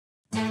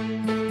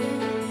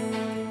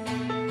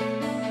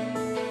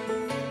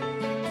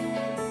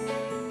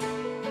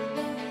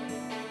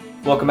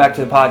Welcome back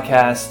to the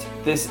podcast.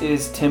 This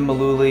is Tim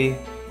Malooly.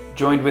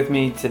 Joined with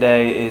me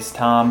today is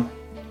Tom.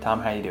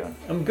 Tom, how you doing?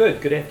 I'm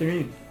good. Good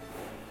afternoon.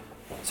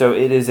 So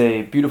it is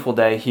a beautiful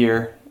day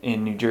here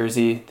in New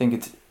Jersey. I think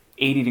it's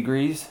 80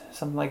 degrees,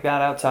 something like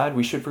that outside.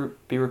 We should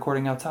be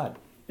recording outside.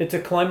 It's a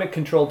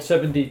climate-controlled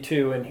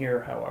 72 in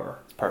here, however.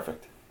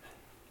 Perfect.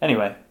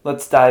 Anyway,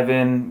 let's dive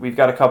in. We've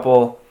got a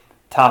couple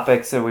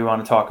topics that we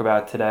want to talk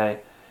about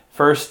today.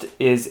 First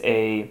is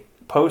a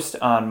post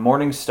on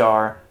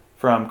Morningstar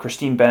from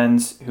Christine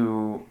Benz,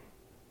 who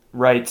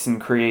writes and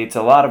creates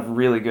a lot of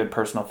really good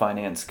personal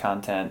finance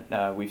content.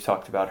 We've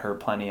talked about her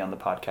plenty on the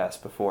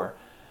podcast before.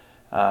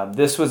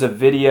 This was a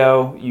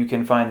video. You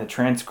can find the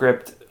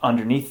transcript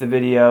underneath the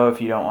video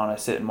if you don't want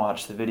to sit and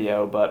watch the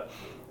video, but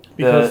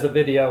because the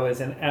video is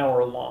an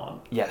hour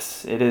long.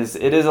 Yes, it is.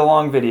 It is a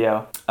long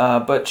video,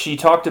 but she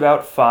talked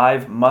about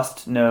 5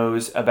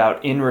 must-knows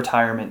about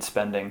in-retirement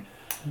spending.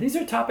 These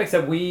are topics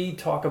that we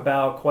talk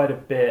about quite a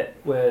bit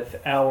with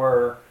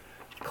our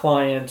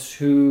clients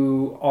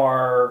who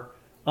are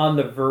on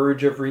the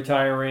verge of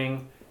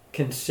retiring,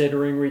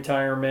 considering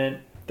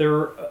retirement.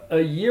 They're a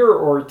year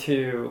or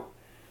two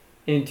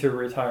into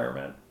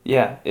retirement.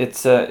 Yeah,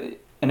 it's an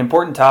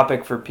important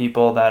topic for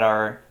people that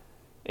are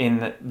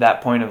in that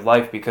point of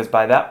life, because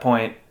by that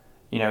point,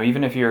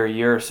 even if you're a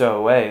year or so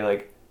away,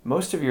 like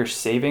most of your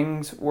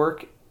savings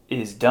work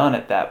is done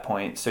at that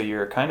point. So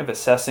you're kind of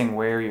assessing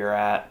where you're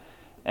at,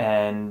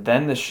 and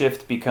then the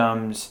shift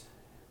becomes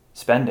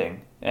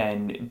spending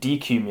and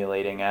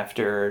decumulating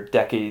after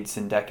decades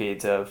and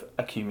decades of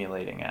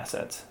accumulating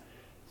assets.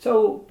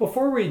 So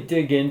before we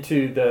dig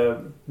into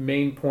the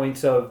main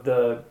points of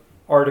the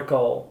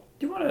article,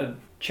 do you want to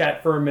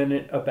chat for a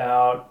minute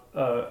about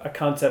a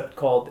concept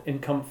called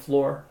income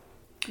floor?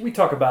 We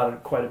talk about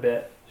it quite a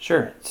bit.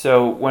 Sure.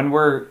 So when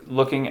we're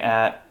looking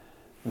at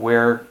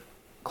where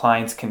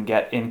clients can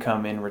get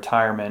income in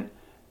retirement,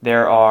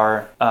 there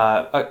are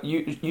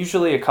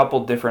usually a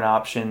couple different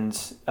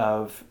options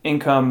of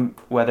income,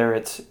 whether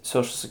it's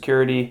Social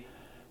Security.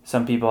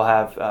 Some people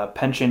have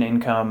pension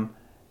income,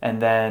 and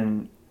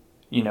then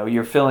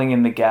you're filling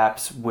in the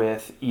gaps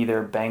with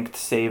either banked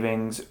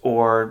savings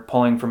or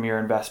pulling from your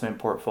investment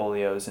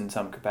portfolios in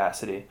some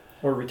capacity.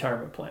 Or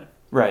retirement plan.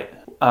 Right.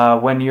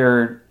 When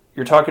you're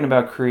talking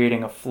about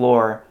creating a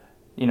floor,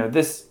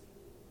 this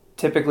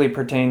typically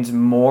pertains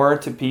more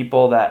to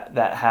people that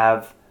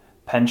have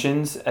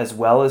pensions as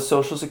well as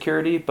Social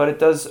Security, but it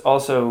does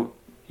also,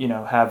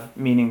 have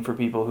meaning for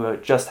people who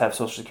just have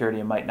Social Security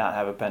and might not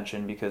have a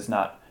pension, because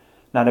not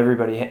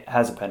everybody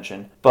has a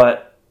pension.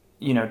 But,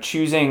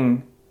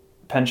 choosing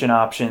pension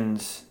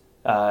options,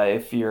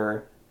 if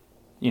you're,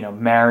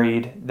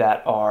 married,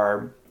 that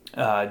are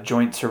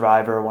joint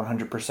survivor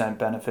 100%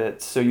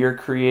 benefits. So you're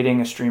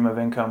creating a stream of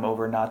income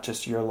over not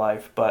just your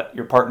life, but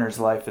your partner's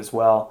life as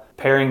well.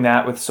 Pairing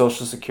that with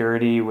Social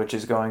Security, which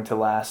is going to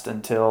last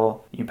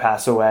until you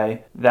pass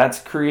away, that's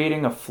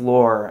creating a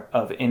floor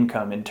of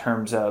income in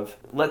terms of,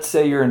 let's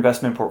say your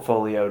investment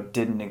portfolio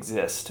didn't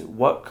exist.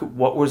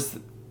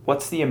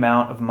 What's the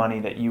amount of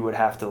money that you would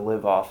have to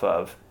live off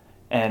of?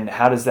 And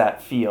how does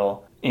that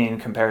feel in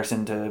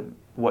comparison to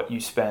what you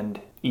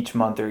spend each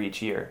month or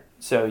each year?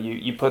 So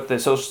you put the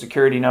Social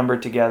Security number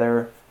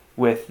together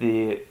with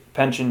the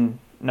pension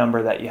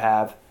number that you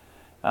have,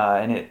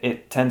 and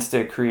it tends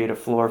to create a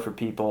floor for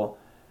people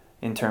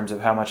in terms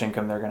of how much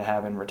income they're going to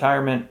have in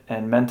retirement.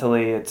 And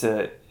mentally, it's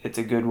a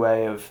good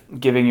way of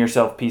giving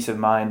yourself peace of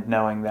mind,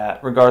 knowing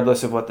that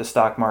regardless of what the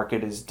stock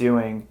market is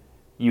doing,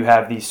 you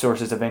have these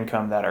sources of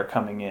income that are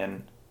coming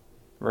in,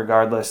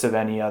 regardless of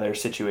any other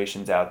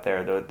situations out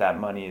there. That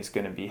money is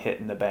going to be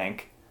hitting the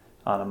bank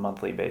on a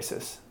monthly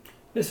basis.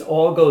 This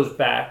all goes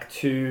back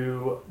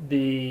to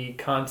the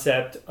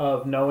concept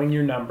of knowing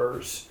your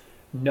numbers,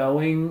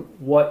 knowing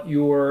what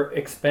your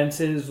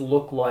expenses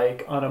look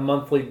like on a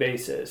monthly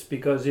basis.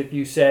 Because if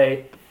you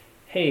say,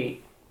 hey,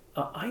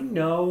 I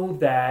know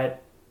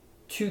that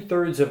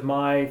 2/3 of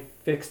my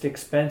fixed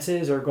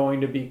expenses are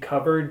going to be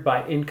covered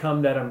by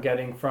income that I'm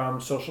getting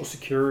from Social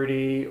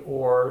Security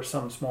or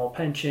some small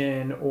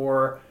pension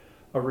or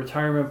a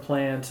retirement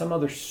plan, some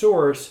other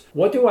source,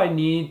 what do I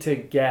need to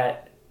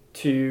get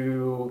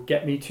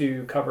me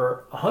to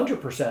cover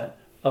 100%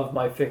 of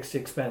my fixed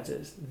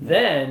expenses?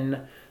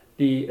 Then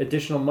the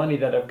additional money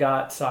that I've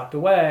got socked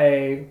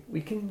away,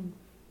 we can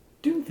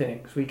do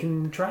things. We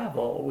can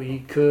travel. We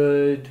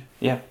could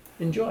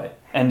enjoy it.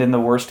 And in the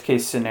worst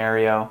case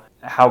scenario,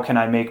 how can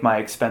I make my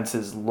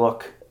expenses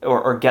look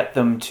or get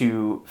them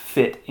to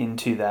fit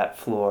into that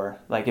floor?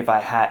 Like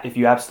if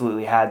you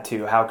absolutely had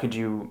to, how could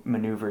you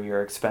maneuver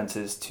your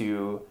expenses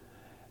to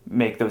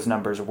make those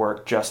numbers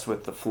work just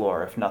with the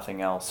floor if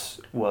nothing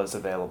else was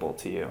available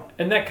to you?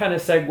 And that kind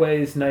of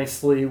segues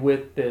nicely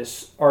with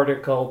this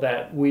article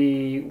that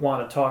we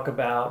want to talk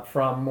about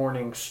from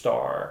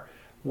Morningstar,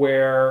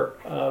 where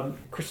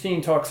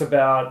Christine talks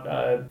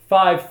about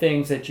 5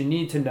 things that you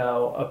need to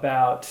know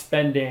about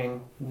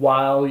spending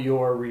while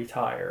you're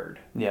retired.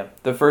 Yeah,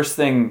 the first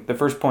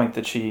point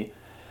that she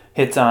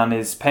hits on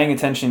is paying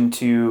attention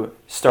to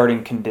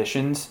starting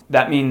conditions.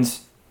 That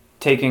means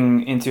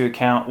taking into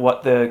account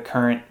what the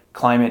current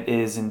climate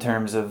is in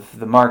terms of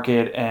the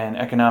market and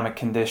economic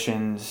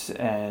conditions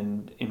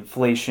and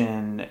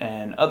inflation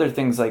and other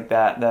things like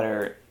that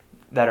are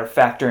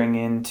factoring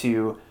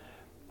into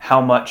how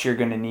much you're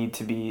going to need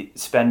to be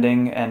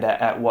spending and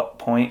at what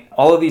point.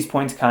 All of these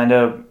points kind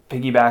of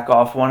piggyback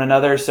off one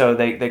another, so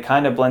they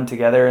kind of blend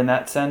together in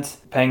that sense.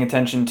 Paying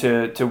attention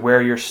to where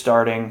you're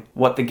starting,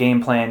 what the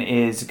game plan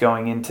is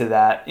going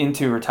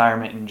into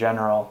retirement in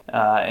general,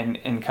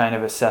 and kind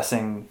of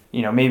assessing,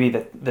 maybe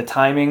the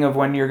timing of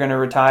when you're going to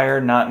retire,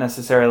 not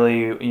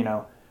necessarily,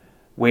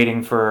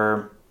 waiting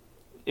for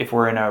if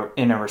we're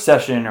in a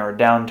recession or a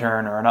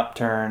downturn or an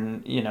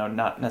upturn,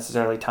 not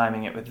necessarily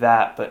timing it with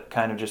that, but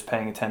kind of just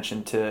paying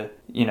attention to,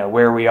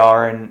 where we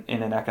are in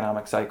an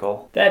economic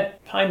cycle.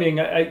 That timing,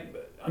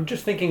 I'm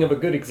just thinking of a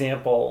good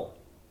example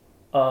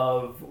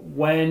of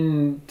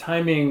when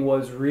timing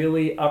was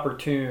really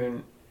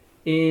opportune.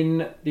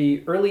 In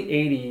the early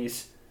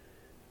 80s,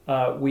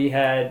 we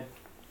had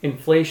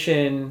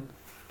inflation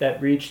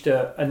that reached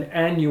an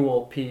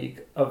annual peak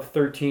of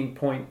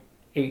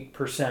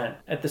 13.8%.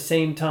 At the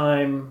same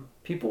time,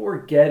 people were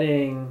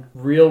getting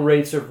real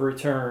rates of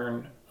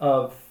return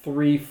of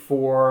 3,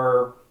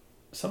 4,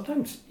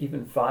 sometimes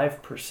even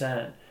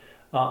 5%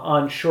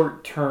 on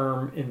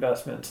short-term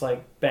investments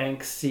like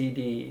bank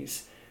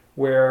CDs,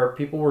 where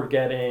people were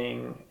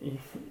getting,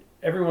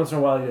 every once in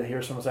a while you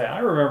hear someone say, I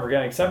remember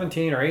getting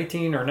 17 or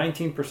 18 or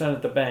 19%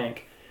 at the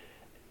bank.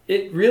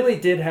 It really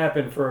did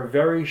happen for a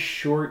very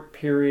short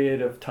period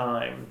of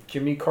time.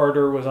 Jimmy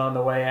Carter was on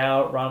the way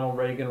out. Ronald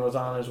Reagan was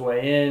on his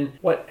way in.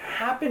 What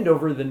happened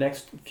over the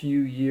next few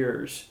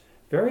years,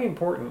 very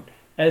important,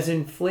 as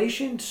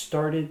inflation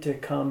started to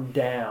come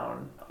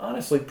down,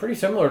 honestly, pretty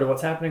similar to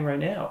what's happening right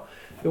now.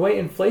 The way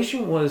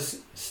inflation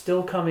was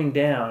still coming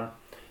down,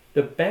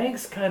 the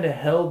banks kind of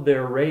held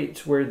their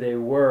rates where they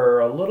were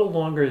a little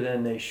longer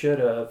than they should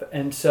have.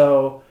 And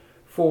so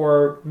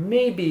for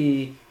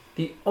maybe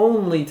the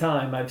only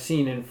time I've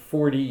seen in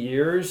 40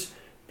 years,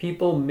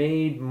 people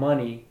made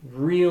money,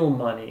 real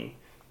money,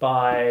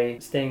 by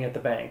staying at the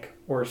bank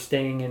or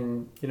staying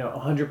in,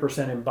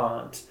 100% in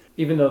bonds.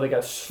 Even though they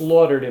got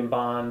slaughtered in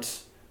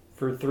bonds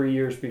for 3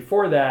 years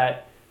before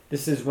that,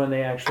 this is when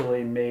they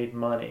actually made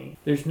money.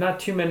 There's not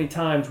too many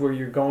times where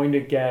you're going to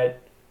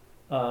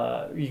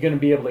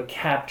be able to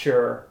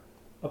capture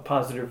a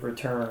positive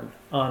return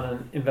on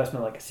an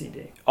investment like a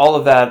CD. All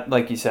of that,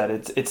 like you said,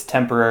 it's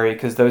temporary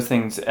because those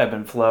things ebb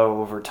and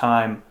flow over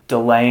time.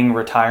 Delaying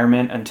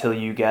retirement until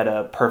you get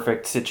a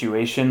perfect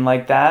situation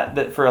like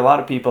that for a lot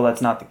of people,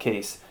 that's not the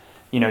case.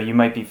 You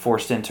might be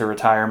forced into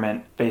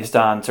retirement based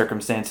on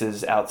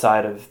circumstances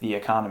outside of the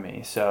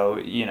economy. So,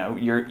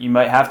 you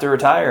might have to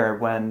retire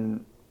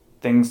when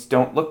things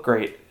don't look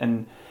great.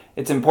 And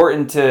it's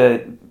important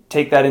to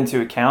take that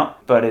into account,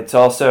 but it's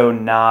also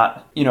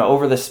not,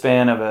 over the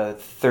span of a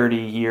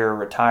 30-year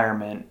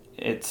retirement,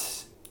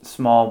 it's a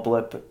small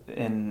blip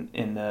in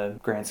the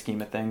grand scheme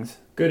of things.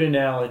 Good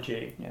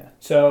analogy. Yeah.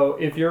 So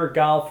if you're a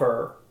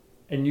golfer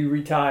and you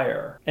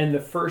retire, and the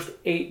first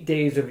 8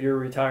 days of your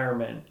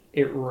retirement,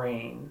 it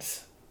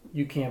rains,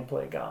 you can't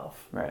play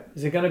golf. Right.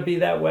 Is it going to be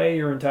that way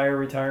your entire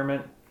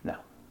retirement? No.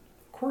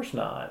 Of course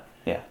not.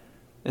 Yeah.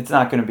 It's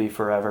not going to be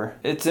forever.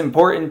 It's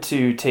important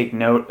to take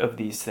note of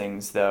these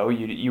things, though.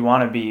 You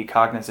want to be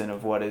cognizant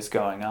of what is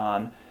going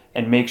on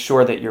and make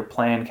sure that your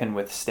plan can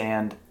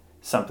withstand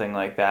something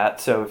like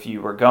that. So if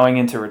you were going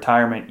into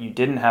retirement, you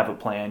didn't have a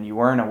plan, you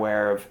weren't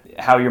aware of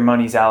how your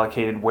money's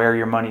allocated, where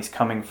your money's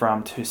coming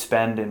from to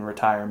spend in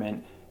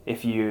retirement.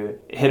 If you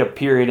hit a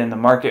period in the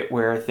market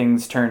where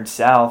things turn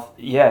south,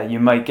 you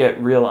might get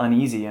real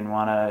uneasy and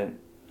want to,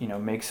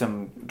 make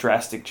some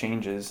drastic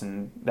changes.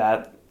 And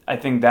that, I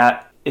think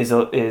that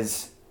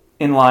is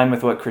in line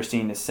with what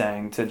Christine is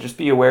saying, to just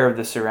be aware of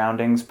the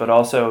surroundings, but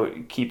also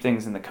keep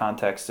things in the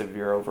context of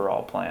your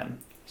overall plan.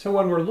 So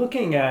when we're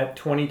looking at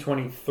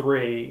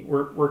 2023,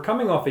 we're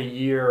coming off a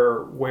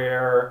year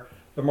where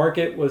the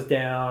market was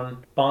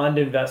down, bond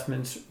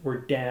investments were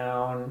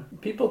down.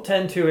 People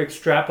tend to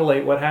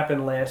extrapolate what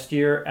happened last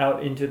year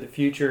out into the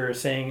future,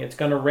 saying it's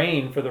going to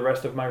rain for the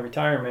rest of my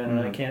retirement and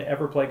I can't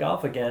ever play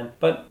golf again.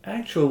 But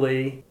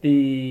actually,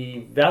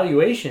 the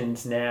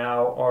valuations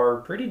now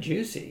are pretty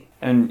juicy.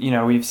 And,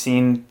 we've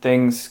seen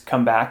things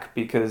come back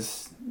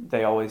because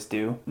they always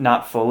do.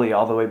 Not fully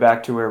all the way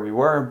back to where we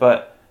were,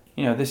 but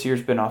this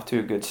year's been off to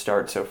a good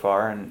start so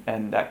far,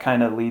 and that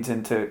kind of leads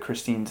into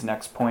Christine's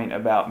next point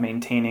about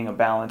maintaining a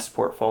balanced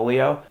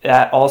portfolio.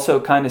 That also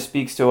kind of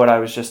speaks to what I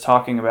was just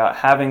talking about,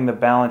 having the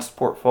balanced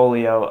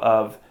portfolio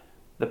of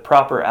the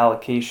proper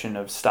allocation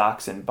of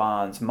stocks and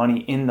bonds,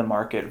 money in the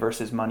market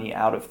versus money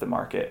out of the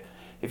market.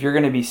 If you're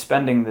going to be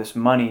spending this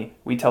money,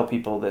 we tell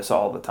people this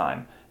all the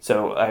time.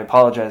 So I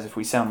apologize if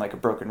we sound like a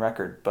broken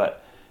record,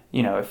 but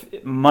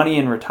if money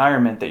in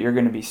retirement that you're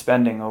going to be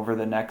spending over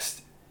the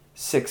next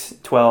 6,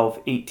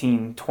 12,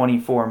 18,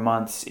 24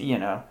 months,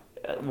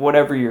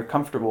 whatever you're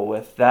comfortable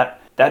with,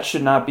 that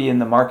should not be in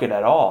the market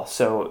at all.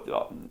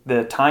 So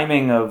the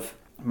timing of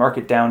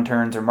market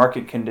downturns or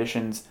market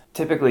conditions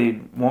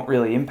typically won't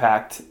really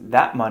impact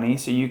that money,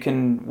 so you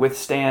can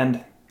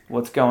withstand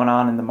what's going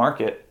on in the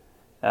market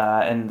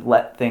and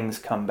let things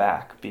come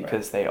back,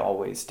 because they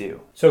always do.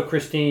 So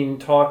Christine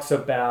talks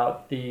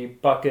about the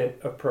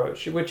bucket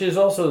approach, which is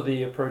also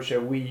the approach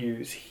that we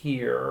use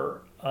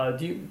here.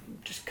 Do you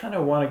just kind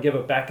of want to give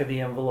a back of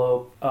the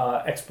envelope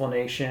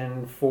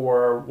explanation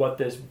for what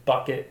this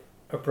bucket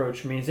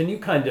approach means? And you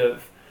kind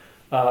of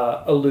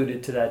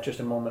alluded to that just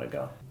a moment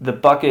ago. The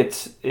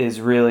buckets is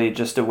really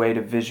just a way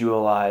to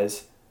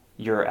visualize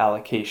your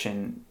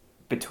allocation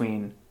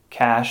between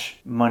cash,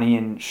 money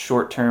in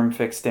short-term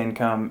fixed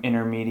income,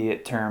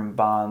 intermediate-term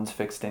bonds,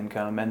 fixed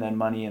income, and then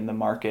money in the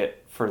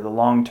market for the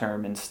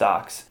long-term in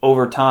stocks.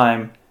 Over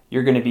time,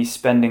 you're going to be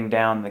spending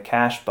down the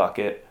cash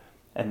bucket,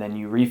 and then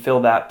you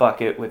refill that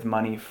bucket with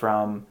money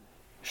from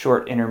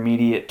short,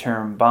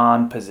 intermediate-term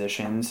bond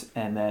positions,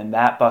 and then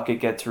that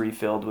bucket gets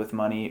refilled with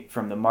money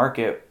from the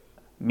market.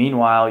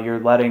 Meanwhile, you're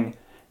letting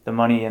the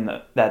money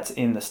that's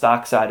in the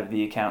stock side of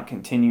the account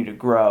continue to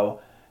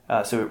grow,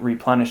 so it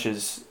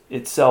replenishes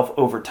itself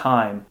over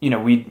time.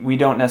 We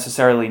don't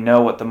necessarily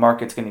know what the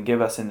market's going to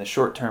give us in the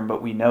short term,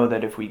 but we know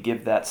that if we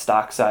give that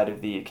stock side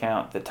of the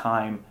account the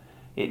time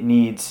it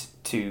needs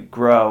to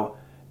grow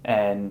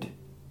and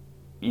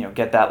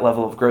get that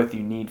level of growth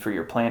you need for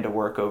your plan to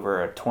work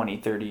over a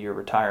 20-30 year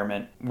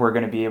retirement, we're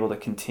going to be able to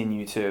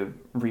continue to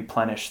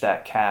replenish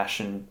that cash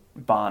and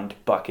bond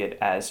bucket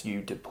as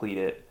you deplete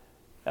it,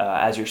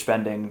 as you're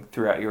spending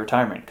throughout your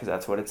retirement, because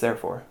that's what it's there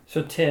for.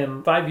 So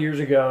Tim, 5 years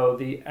ago,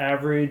 the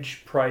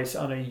average price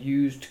on a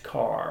used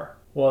car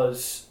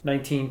was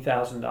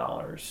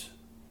 $19,000.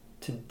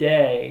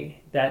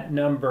 Today, that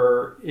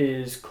number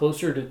is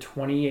closer to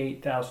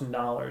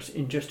 $28,000.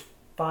 In just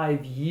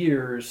 5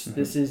 years,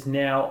 this is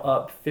now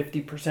up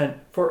 50%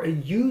 for a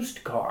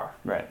used car.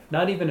 Right.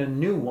 Not even a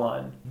new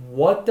one.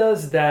 What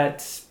does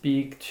that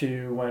speak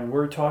to when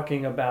we're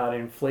talking about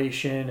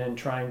inflation and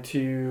trying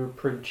to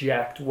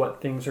project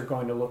what things are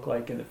going to look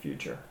like in the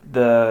future?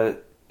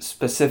 The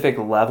specific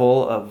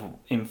level of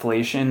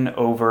inflation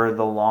over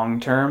the long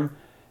term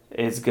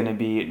is going to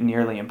be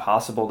nearly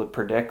impossible to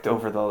predict.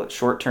 Over the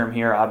short term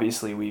here,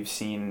 obviously we've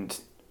seen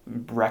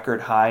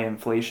record high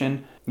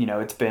inflation.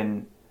 It's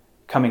been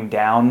coming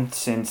down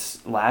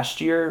since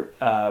last year,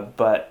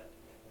 but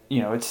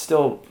it's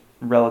still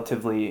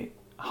relatively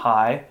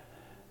high.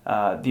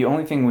 The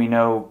only thing we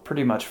know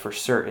pretty much for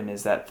certain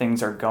is that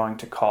things are going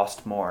to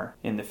cost more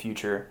in the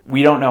future.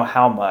 We don't know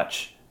how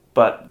much,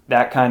 but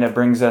that kind of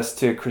brings us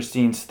to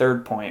Christine's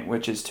third point,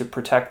 which is to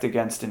protect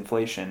against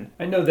inflation.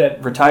 I know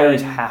that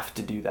retirees have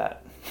to do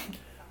that.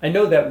 I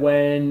know that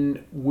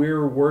when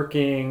we're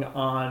working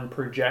on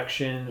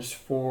projections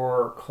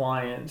for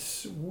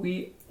clients,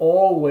 we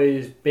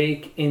always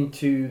bake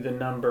into the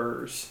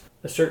numbers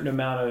a certain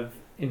amount of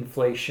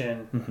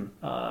inflation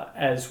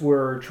as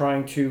we're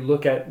trying to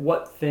look at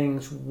what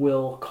things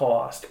will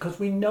cost. Because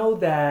we know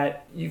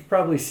that you've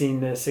probably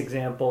seen this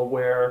example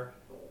where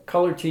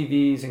color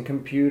TVs and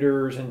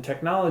computers and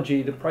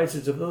technology, the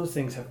prices of those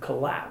things have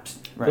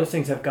collapsed. Right. Those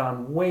things have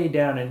gone way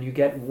down and you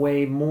get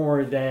way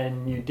more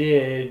than you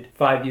did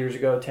 5 years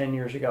ago, 10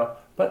 years ago.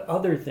 But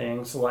other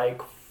things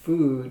like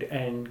food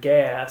and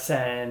gas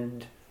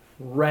and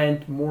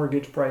rent,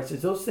 mortgage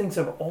prices, those things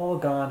have all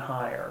gone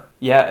higher.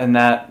 Yeah, and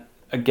that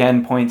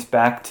again points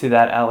back to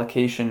that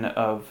allocation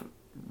of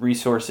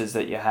resources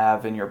that you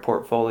have in your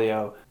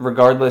portfolio.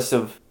 Regardless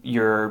of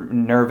your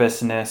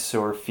nervousness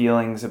or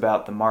feelings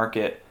about the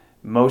market,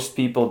 most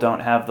people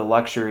don't have the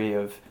luxury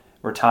of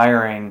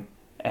retiring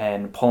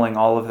and pulling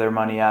all of their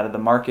money out of the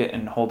market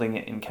and holding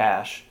it in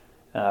cash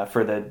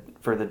for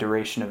the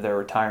duration of their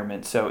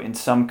retirement. So in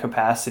some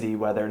capacity,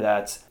 whether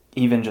that's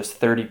even just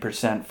 30%,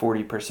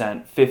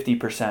 40%,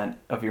 50%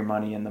 of your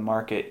money in the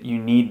market, you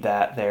need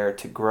that there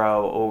to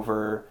grow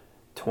over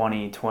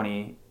 20,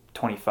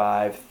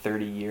 25,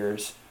 30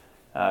 years.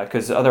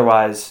 Because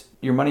otherwise,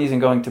 your money isn't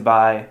going to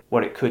buy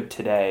what it could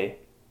today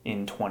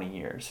in 20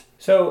 years.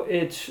 So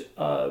it's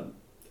a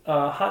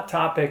hot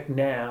topic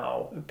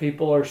now.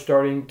 People are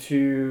starting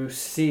to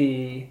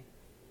see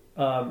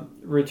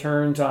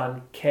returns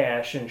on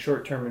cash and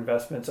short-term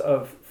investments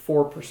of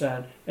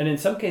 4%, and in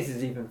some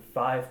cases even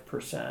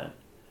 5%.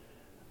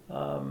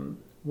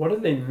 What are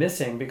they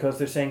missing? Because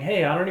they're saying,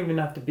 hey, I don't even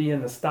have to be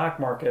in the stock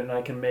market and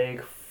I can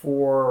make 4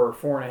 or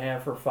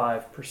 4.5 or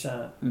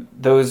 5%.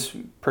 Those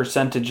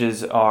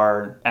percentages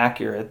are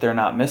accurate. They're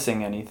not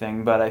missing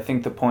anything, but I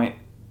think the point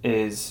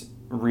is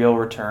real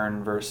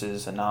return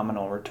versus a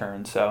nominal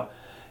return. So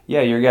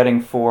yeah, you're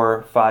getting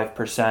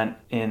 4-5%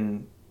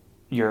 in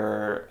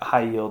your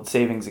high yield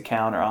savings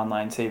account or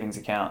online savings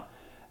account.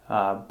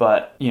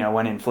 But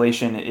when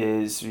inflation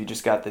is, we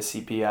just got the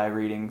CPI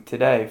reading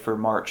today for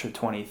March of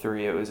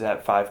 23, it was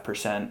at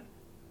 5%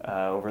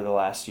 over the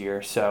last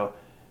year. So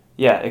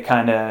yeah, it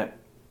kind of,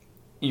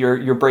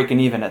 you're breaking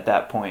even at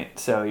that point.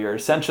 So you're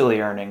essentially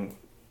earning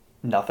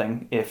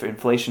nothing if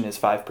inflation is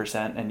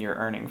 5% and you're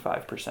earning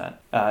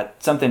 5%.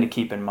 Something to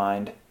keep in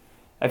mind.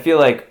 I feel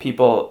like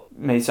people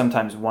may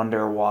sometimes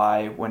wonder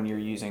why, when you're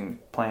using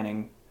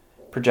planning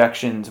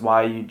projections,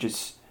 why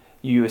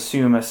you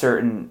assume a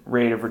certain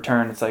rate of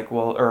return. It's like,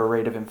 well, or a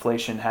rate of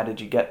inflation, how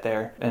did you get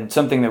there? And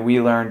something that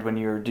we learned when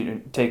you were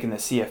taking the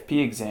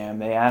CFP exam,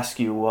 they ask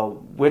you, well,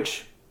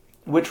 which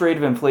rate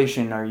of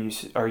inflation are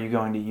you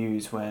going to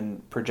use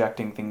when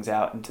projecting things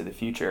out into the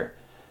future?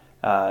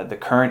 The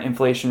current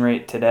inflation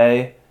rate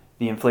today,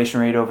 the inflation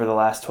rate over the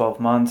last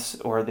 12 months,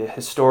 or the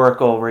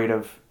historical rate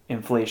of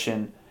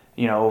inflation,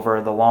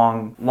 over the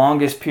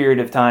longest period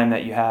of time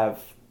that you have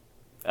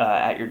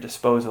at your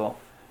disposal.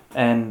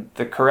 And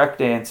the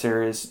correct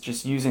answer is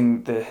just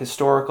using the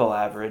historical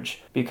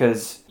average,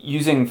 because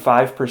using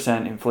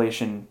 5%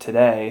 inflation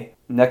today,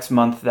 next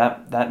month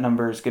that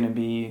number is going to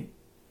be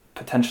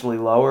potentially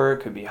lower,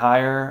 it could be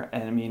higher.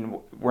 And I mean,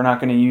 we're not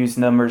going to use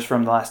numbers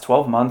from the last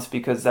 12 months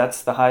because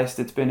that's the highest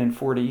it's been in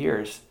 40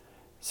 years.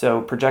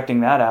 So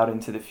projecting that out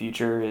into the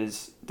future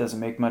doesn't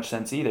make much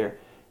sense either.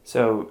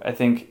 So I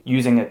think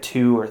using a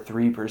 2 or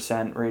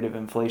 3% rate of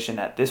inflation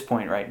at this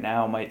point right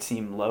now might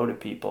seem low to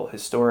people.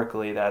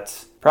 Historically,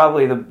 that's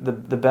probably the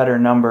better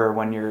number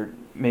when you're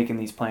making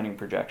these planning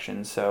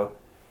projections. So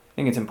I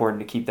think it's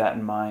important to keep that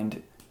in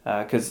mind,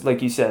 because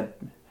like you said,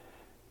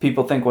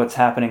 people think what's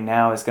happening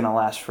now is going to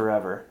last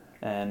forever,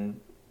 and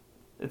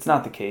it's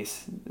not the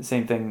case. The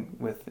same thing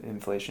with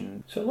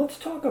inflation. So let's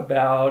talk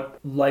about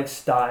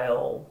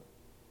lifestyle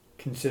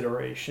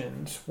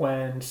considerations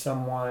when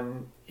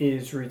someone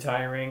is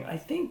retiring. I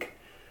think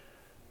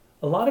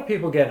a lot of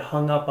people get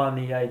hung up on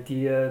the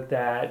idea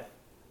that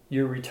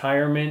your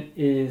retirement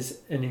is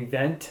an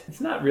event.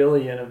 It's not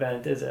really an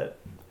event, is it?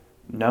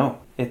 No,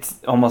 it's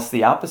almost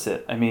the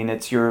opposite. I mean,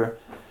 it's your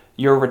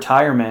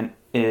retirement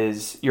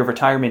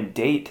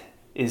date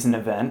is an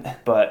event,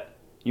 but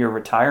your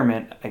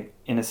retirement,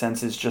 in a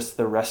sense, is just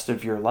the rest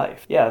of your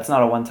life. Yeah, it's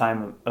not a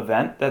one-time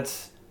event.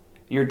 That's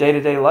your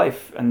day-to-day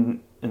life,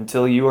 and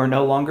until you are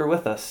no longer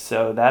with us.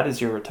 So that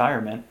is your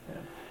retirement.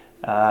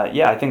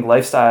 I think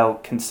lifestyle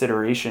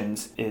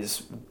considerations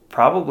is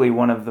probably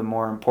one of the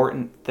more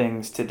important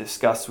things to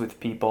discuss with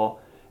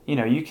people.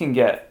 You can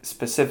get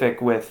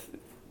specific with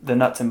the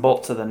nuts and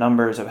bolts of the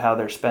numbers of how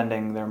they're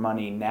spending their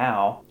money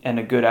now, and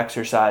a good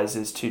exercise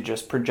is to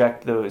just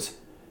project those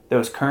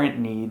current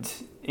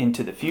needs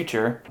into the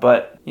future.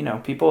 But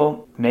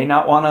people may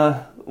not want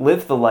to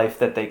live the life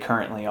that they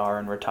currently are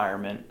in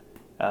retirement.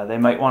 They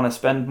might want to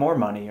spend more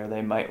money, or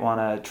they might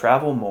want to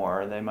travel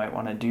more, or they might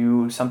want to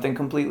do something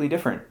completely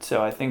different.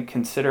 So I think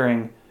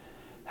considering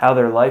how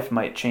their life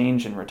might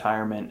change in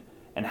retirement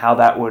and how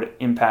that would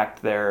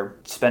impact their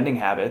spending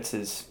habits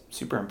is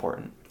super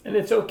important. And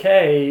it's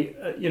okay,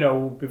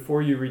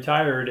 before you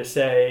retire to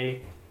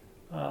say,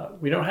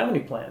 we don't have any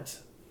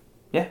plans.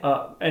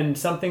 Yeah. And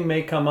something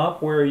may come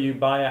up where you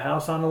buy a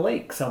house on a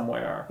lake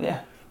somewhere.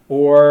 Yeah.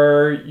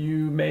 Or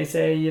you may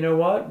say, you know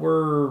what,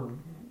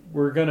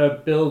 we're going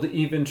to build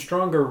even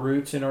stronger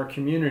roots in our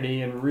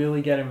community and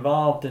really get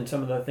involved in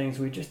some of the things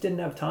we just didn't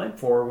have time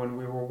for when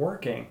we were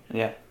working.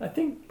 Yeah. I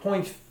think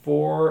points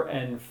 4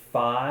 and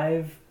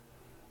 5,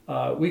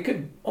 we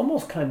could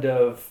almost kind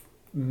of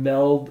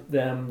meld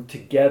them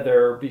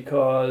together,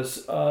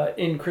 because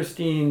in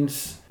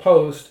Christine's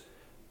post,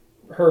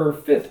 her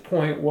 5th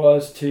point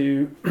was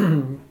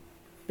to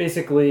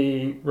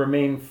basically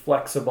remain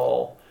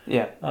flexible.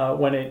 Yeah.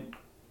 When it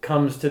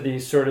comes to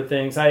these sort of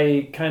things.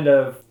 I kind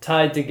of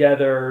tied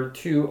together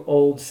 2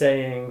 old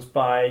sayings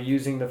by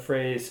using the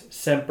phrase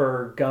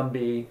semper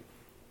Gumby,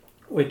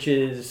 which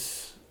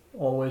is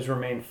always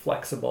remain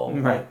flexible,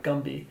 right, like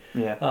Gumby.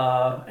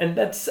 Yeah. And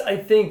that's, I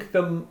think,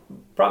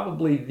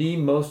 probably the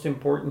most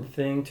important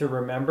thing to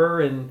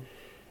remember,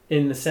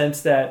 in the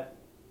sense that,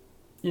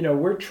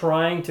 we're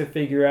trying to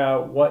figure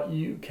out what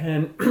you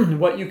can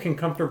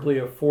comfortably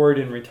afford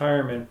in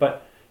retirement,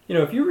 but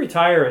if you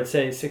retire at,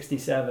 say,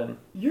 67,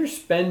 your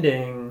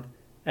spending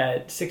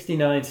at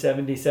 69,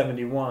 70,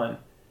 71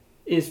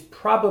 is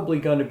probably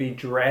going to be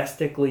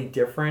drastically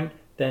different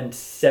than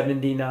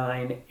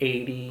 79,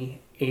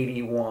 80,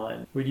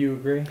 81. Would you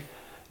agree?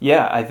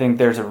 Yeah, I think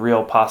there's a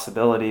real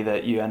possibility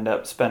that you end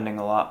up spending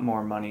a lot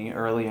more money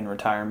early in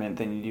retirement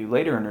than you do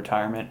later in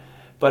retirement.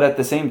 But at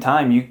the same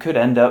time, you could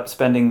end up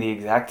spending the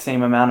exact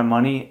same amount of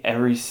money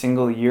every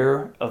single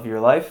year of your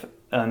life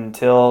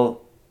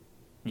until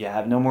you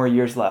have no more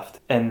years left.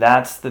 And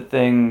that's the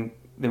thing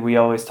that we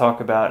always talk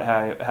about,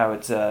 how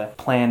it's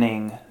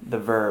planning the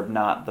verb,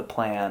 not the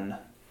plan,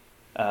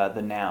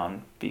 the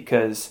noun,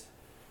 because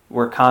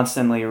we're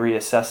constantly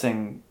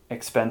reassessing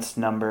expense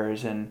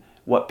numbers and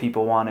what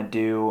people want to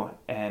do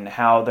and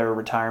how their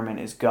retirement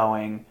is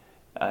going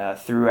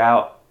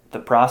throughout the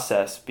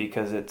process,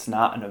 because it's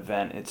not an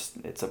event,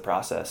 it's a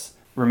process.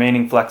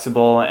 Remaining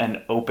flexible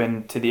and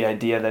open to the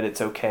idea that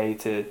it's okay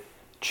to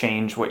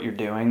change what you're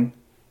doing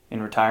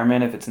in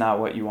retirement if it's not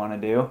what you want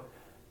to do.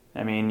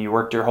 I mean, you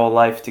worked your whole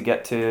life to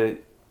get to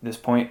this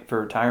point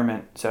for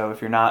retirement. So if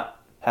you're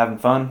not having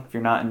fun, if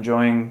you're not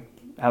enjoying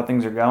how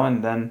things are going,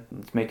 then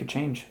let's make a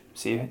change.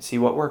 See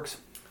what works.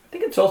 I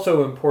think it's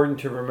also important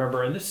to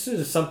remember, and this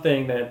is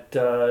something that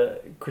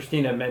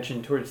Christina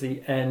mentioned towards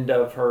the end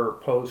of her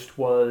post,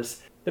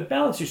 was the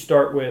balance you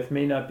start with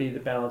may not be the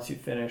balance you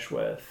finish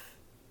with,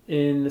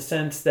 in the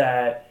sense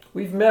that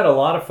we've met a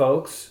lot of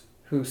folks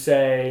who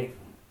say,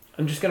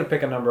 I'm just going to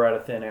pick a number out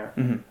of thin air.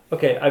 Mm-hmm.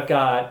 Okay, I've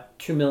got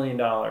 $2 million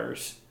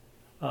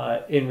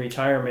in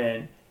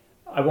retirement.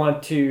 I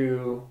want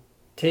to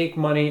take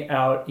money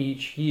out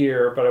each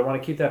year, but I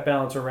want to keep that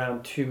balance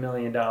around $2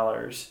 million.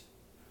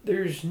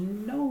 There's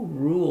no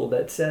rule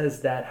that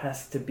says that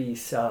has to be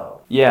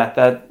so. Yeah,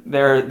 that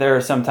there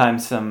are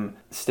sometimes some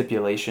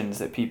stipulations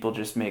that people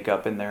just make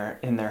up in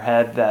their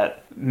head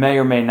that may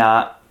or may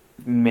not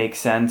make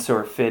sense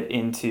or fit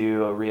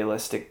into a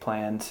realistic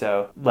plan.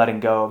 So letting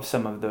go of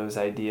some of those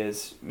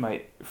ideas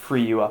might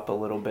free you up a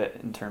little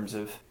bit in terms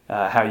of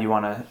how you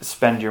want to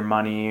spend your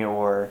money.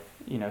 Or,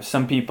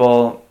 some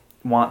people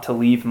want to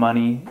leave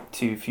money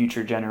to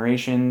future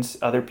generations.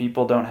 Other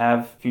people don't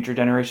have future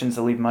generations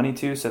to leave money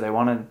to, so they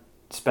want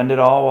to spend it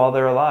all while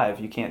they're alive.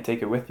 You can't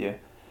take it with you.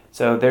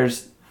 So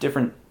there's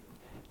different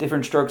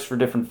strokes for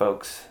different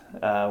folks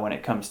when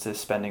it comes to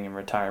spending in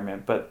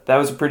retirement. But that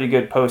was a pretty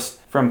good post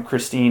from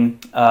Christine.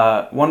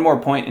 One more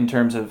point in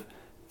terms of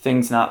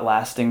things not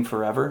lasting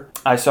forever.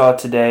 I saw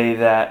today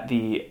that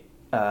the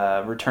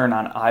return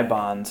on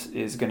I-bonds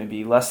is going to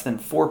be less than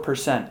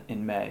 4%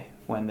 in May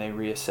when they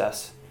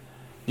reassess.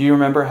 Do you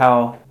remember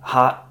how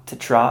hot to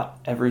trot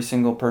every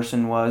single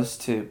person was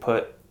to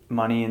put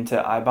money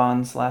into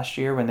I-bonds last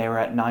year when they were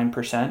at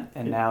 9%,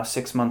 and now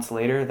 6 months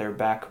later they're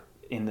back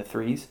in the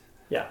threes?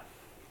 Yeah,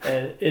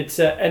 and it's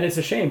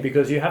a shame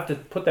because you have to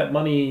put that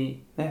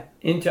money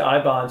into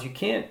I-bonds. You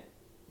can't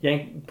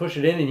push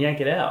it in and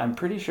yank it out. I'm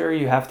pretty sure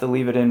you have to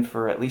leave it in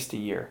for at least a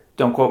year.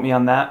 Don't quote me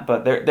on that,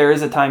 but there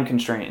is a time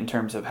constraint in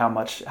terms of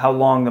how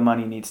long the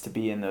money needs to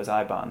be in those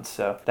I-bonds.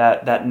 So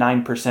that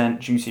 9%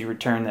 juicy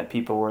return that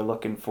people were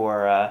looking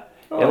for,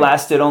 it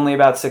lasted only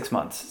about 6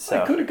 months.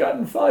 So I could have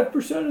gotten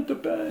 5% at the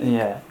bank.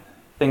 Yeah,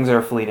 things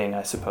are fleeting,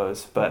 I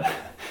suppose. But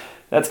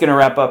that's going to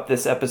wrap up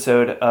this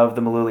episode of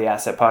the Mullooly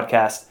Asset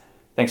Podcast.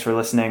 Thanks for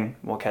listening.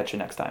 We'll catch you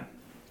next time.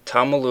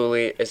 Tom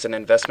Mullooly is an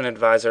investment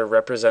advisor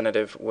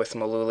representative with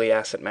Mullooly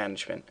Asset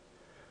Management.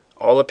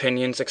 All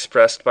opinions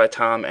expressed by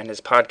Tom and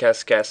his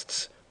podcast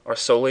guests are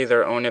solely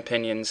their own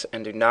opinions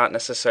and do not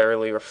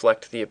necessarily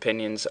reflect the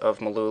opinions of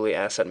Mullooly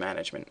Asset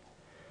Management.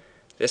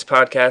 This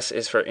podcast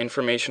is for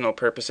informational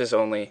purposes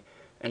only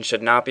and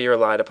should not be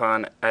relied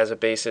upon as a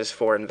basis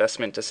for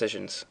investment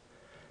decisions.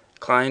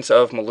 Clients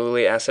of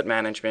Mullooly Asset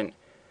Management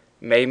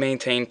may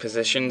maintain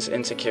positions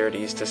in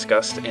securities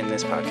discussed in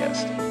this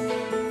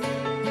podcast.